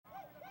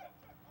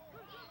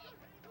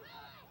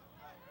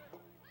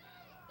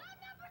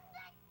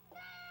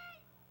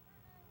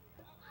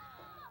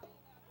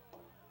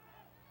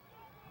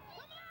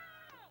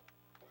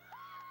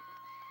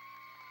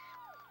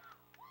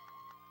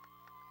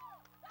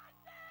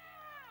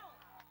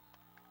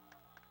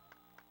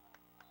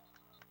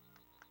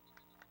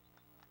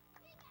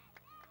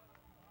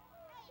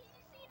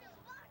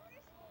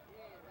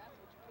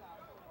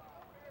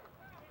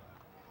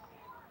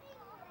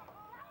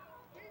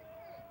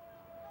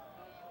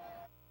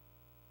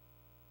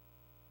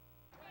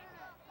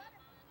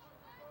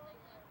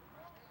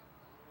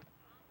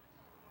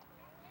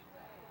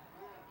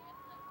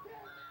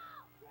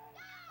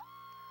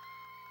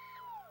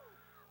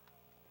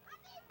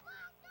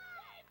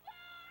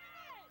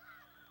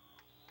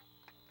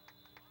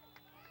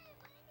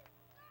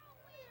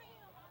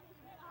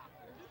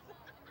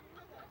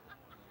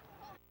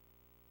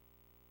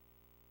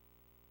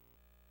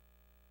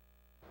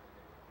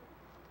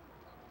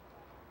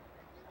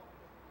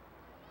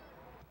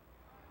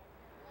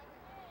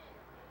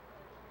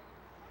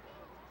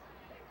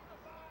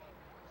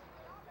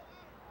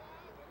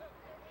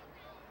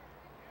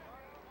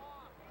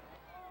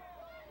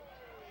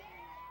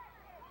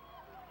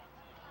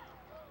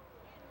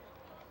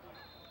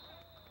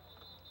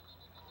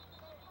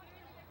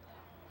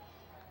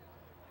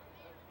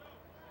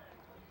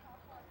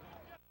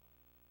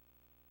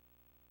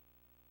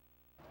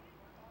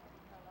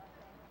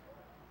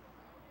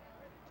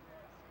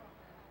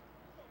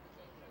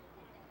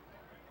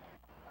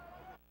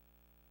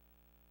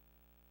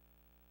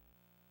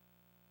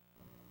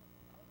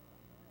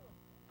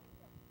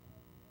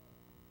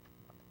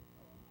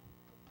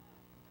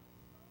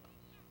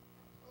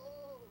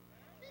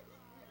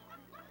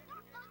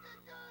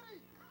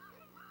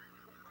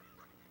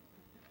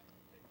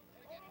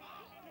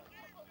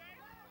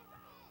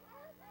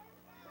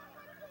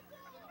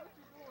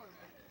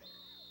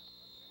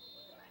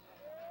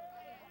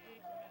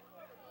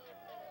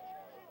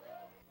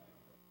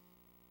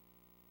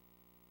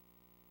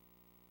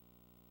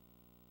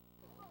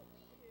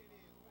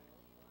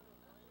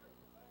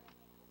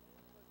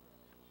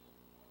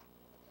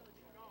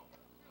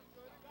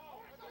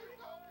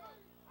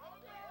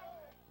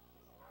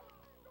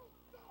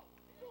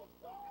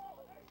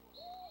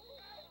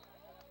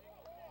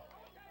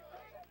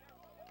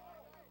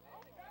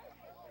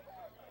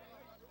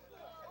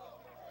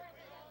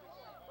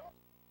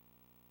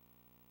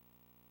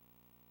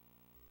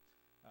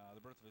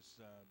his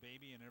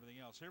baby and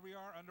everything else. Here we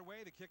are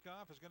underway. The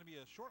kickoff is going to be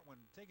a short one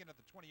taken at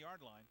the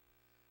 20-yard line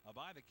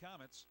by the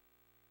Comets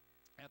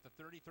at the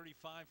 30,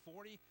 35,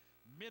 40.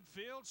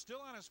 Midfield,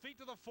 still on his feet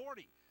to the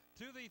 40,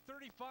 to the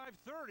 35,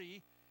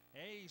 30.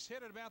 He's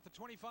hit at about the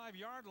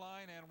 25-yard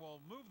line and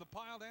will move the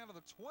pile down to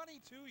the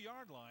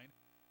 22-yard line.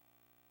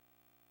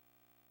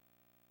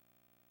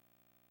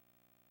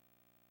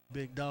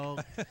 Big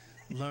dog,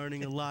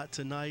 learning a lot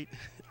tonight,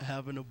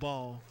 having a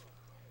ball.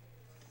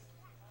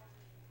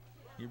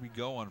 Here we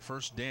go on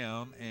first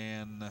down,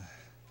 and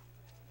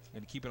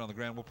going to keep it on the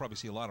ground. We'll probably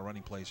see a lot of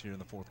running plays here in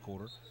the fourth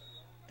quarter.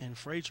 And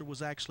Frazier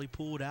was actually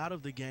pulled out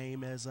of the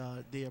game as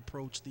they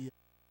approached the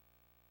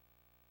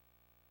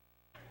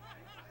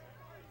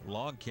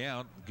long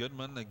count.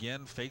 Goodman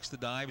again fakes the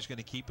dive. He's going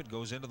to keep it,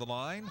 goes into the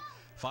line,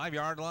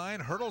 5-yard line,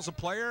 hurdles a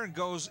player, and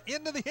goes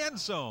into the end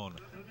zone.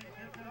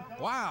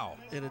 Wow.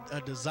 And a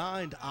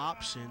designed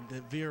option,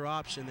 the veer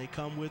option, they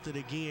come with it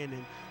again,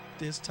 and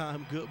this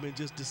time Goodman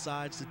just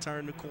decides to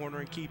turn the corner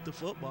and keep the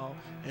football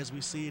as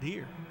we see it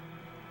here.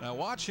 Now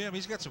watch him.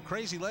 He's got some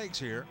crazy legs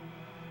here.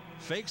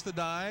 Fakes the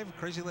dive,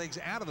 crazy legs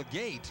out of the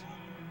gate.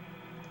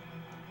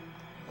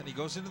 Then he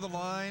goes into the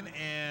line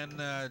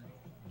and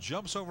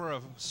jumps over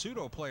a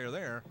pseudo player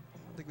there.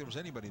 I don't think there was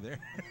anybody there.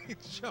 He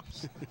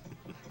jumps.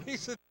 He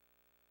said,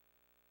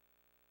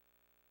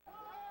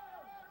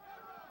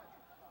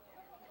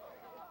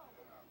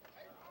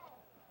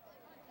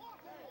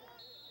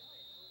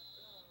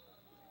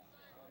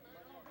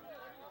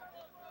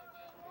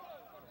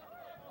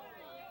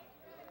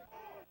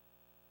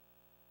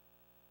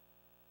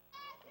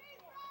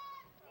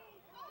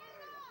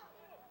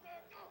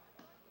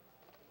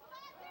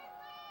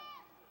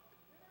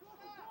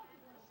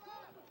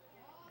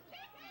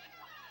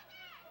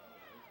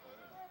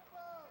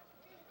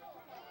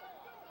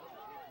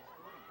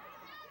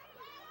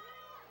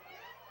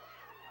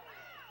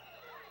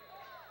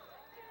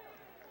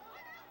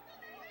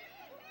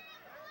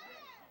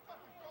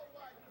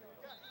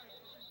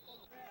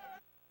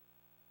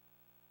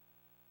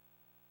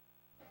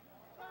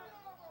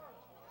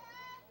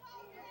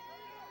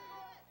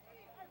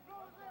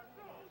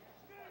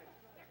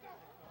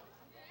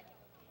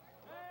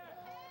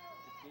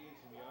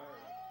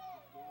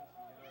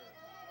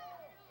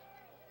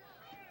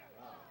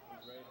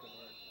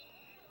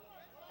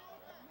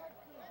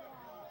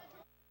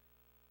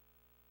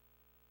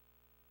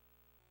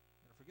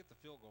 forget the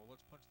field goal.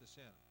 Let's punch this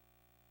in.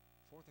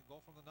 4th and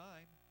goal from the 9.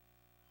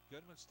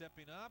 Goodman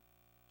stepping up.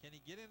 Can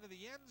he get into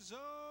the end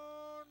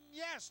zone?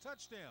 Yes,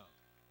 touchdown.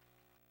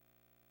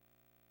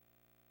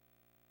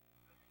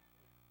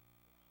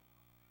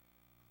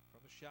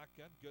 From the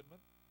shotgun, Goodman.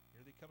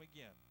 Here they come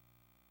again.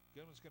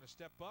 Goodman's going to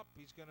step up.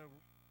 He's going to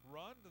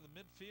run to the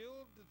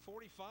midfield at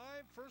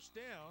 45. First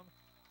down.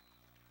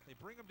 They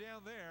bring him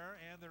down there,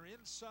 and they're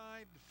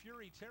inside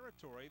Fury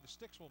territory. The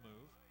sticks will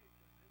move.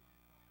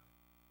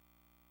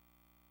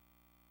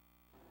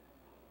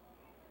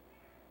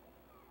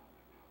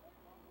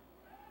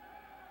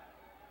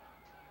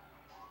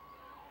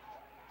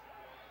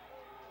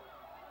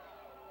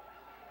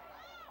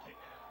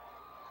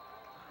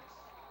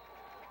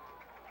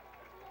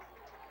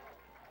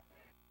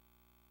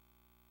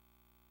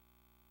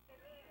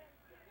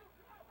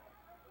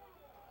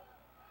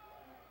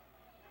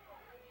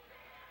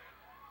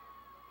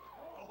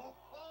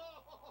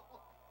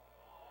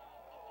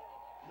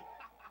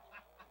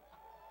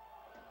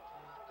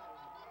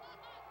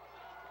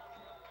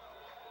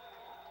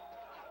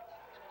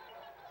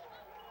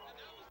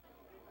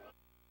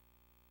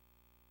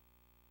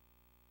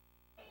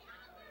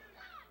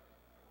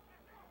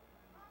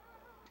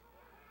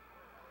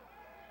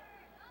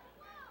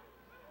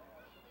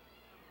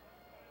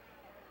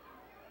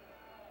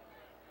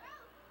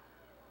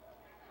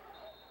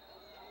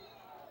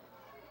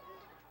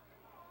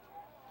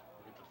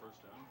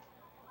 First down.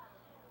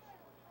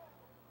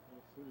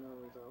 No,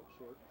 he's out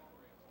short.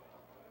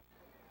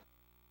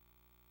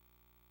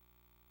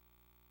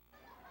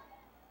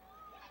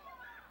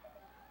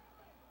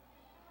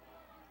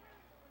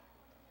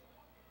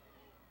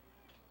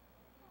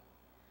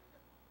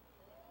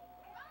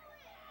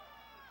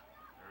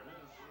 There it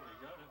is. You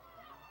got it.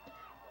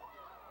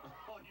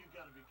 Oh, you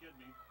got to be kidding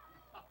me.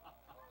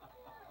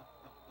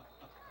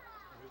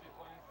 Who's he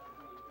playing?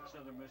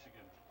 Southern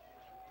Michigan.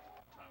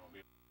 Time will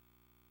be.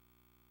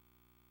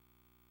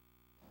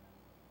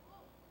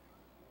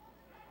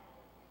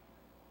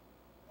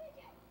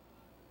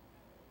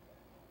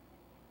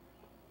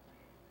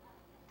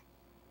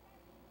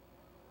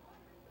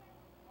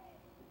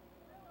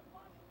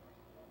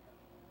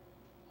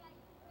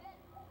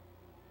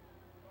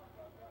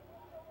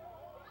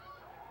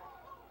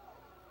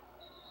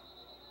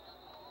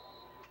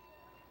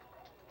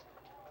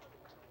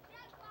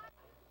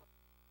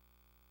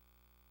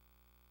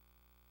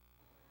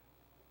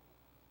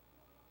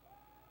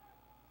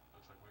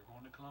 Looks like we're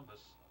going to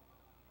Columbus.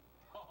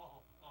 Oh,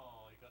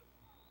 you got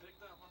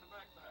picked up on the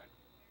backside.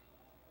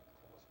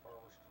 Columbus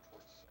forwards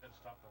towards and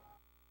stopped up.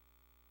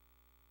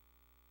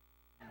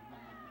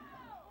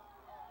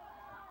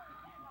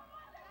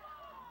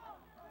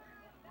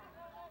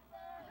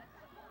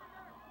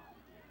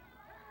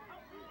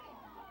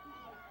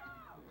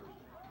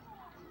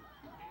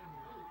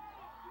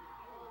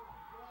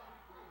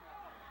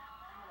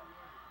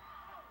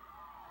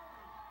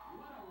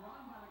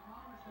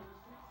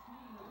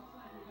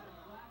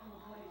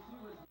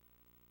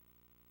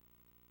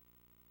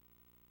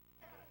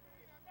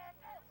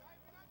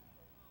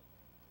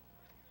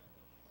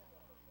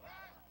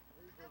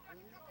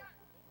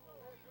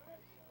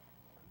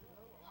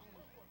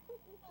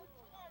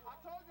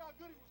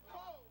 Goody was